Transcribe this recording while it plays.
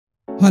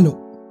Hello,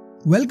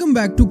 welcome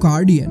back to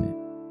Car DNA.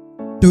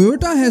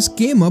 Toyota has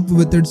came up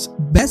with its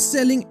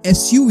best-selling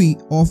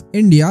SUV of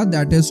India,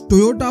 that is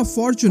Toyota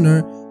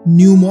Fortuner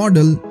new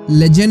model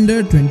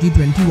Legender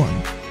 2021.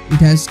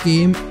 It has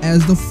came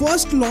as the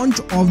first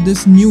launch of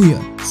this new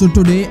year. So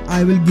today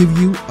I will give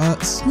you a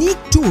sneak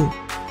tour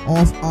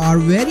of our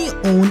very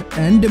own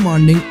and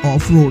demanding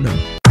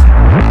off-roader.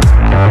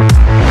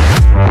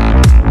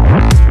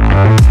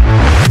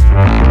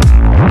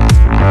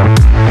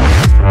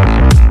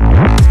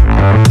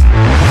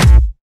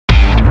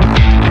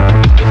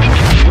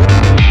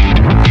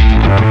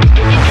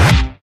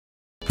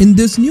 In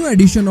this new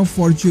edition of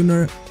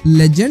Fortuner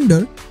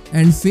Legender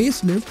and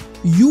facelift,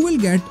 you will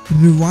get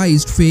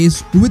revised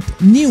face with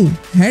new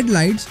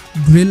headlights,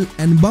 grille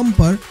and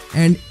bumper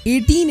and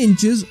 18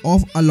 inches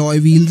of alloy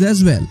wheels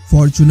as well.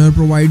 Fortuner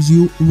provides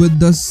you with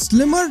the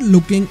slimmer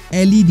looking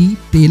LED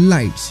tail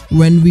lights.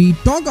 When we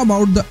talk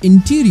about the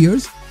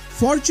interiors,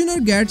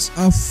 Fortuner gets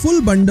a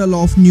full bundle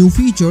of new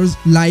features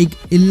like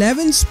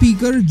 11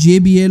 speaker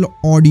JBL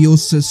audio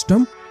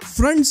system,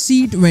 front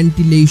seat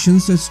ventilation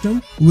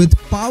system with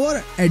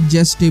power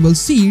adjustable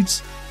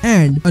seats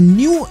and a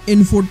new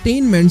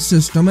infotainment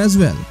system as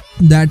well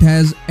that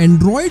has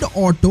Android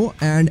Auto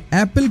and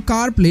Apple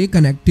CarPlay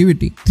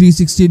connectivity,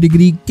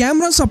 360-degree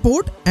camera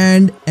support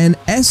and an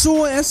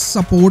SOS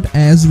support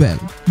as well.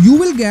 You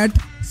will get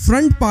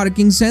front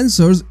parking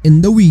sensors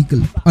in the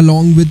vehicle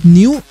along with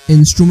new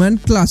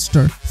instrument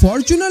cluster.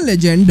 Fortuner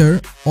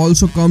Legender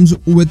also comes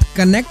with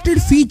connected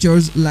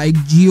features like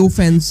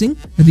geofencing,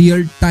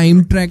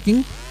 real-time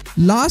tracking,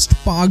 last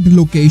parked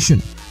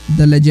location.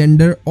 The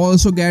Legender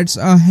also gets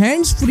a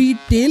hands-free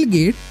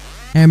tailgate,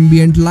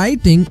 ambient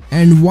lighting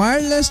and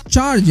wireless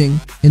charging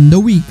in the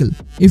vehicle.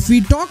 If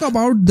we talk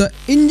about the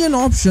engine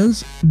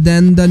options,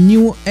 then the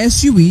new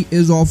SUV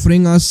is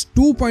offering us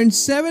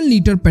 2.7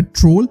 liter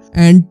petrol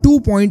and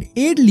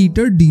 2.8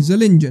 liter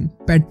diesel engine.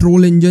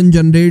 Petrol engine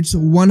generates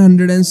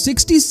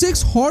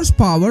 166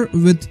 horsepower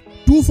with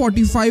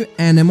 245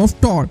 Nm of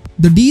torque.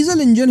 The diesel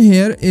engine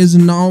here is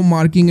now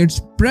marking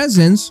its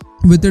presence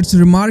with its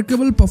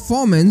remarkable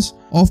performance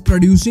of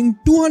producing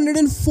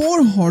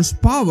 204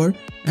 horsepower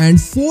and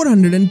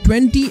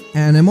 420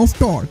 Nm of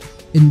torque.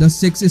 In the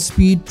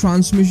 6-speed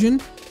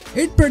transmission,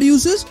 it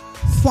produces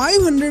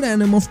 500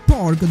 Nm of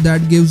torque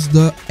that gives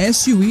the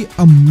SUV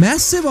a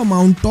massive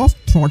amount of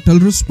throttle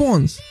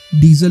response.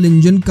 Diesel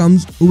engine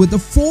comes with a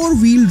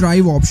 4-wheel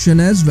drive option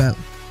as well.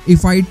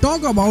 If I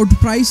talk about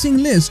pricing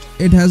list,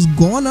 it has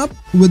gone up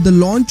with the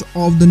launch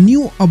of the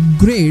new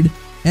upgrade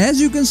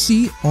as you can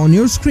see on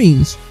your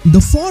screens.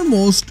 The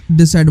foremost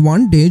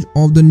disadvantage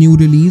of the new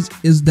release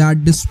is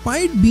that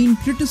despite being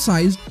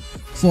criticized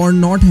for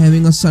not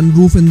having a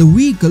sunroof in the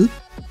vehicle,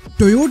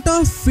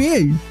 Toyota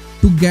failed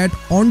to get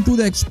onto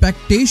the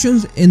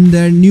expectations in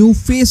their new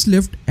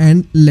facelift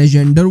and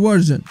Legender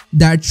version.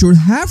 That should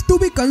have to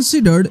be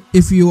considered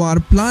if you are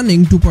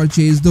planning to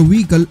purchase the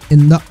vehicle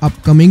in the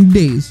upcoming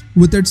days.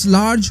 With its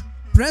large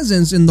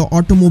presence in the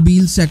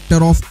automobile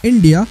sector of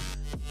India,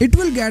 it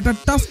will get a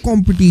tough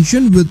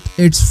competition with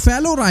its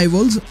fellow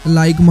rivals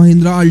like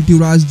Mahindra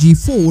Alturas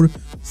G4,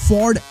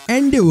 Ford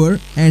Endeavour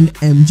and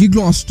MG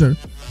Gloster,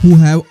 who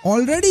have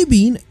already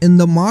been in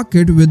the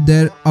market with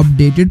their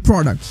updated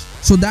products.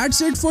 So that's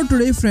it for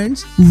today,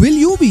 friends. Will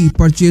you be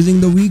purchasing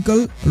the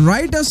vehicle?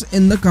 Write us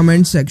in the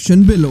comment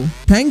section below.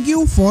 Thank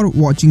you for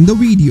watching the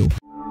video.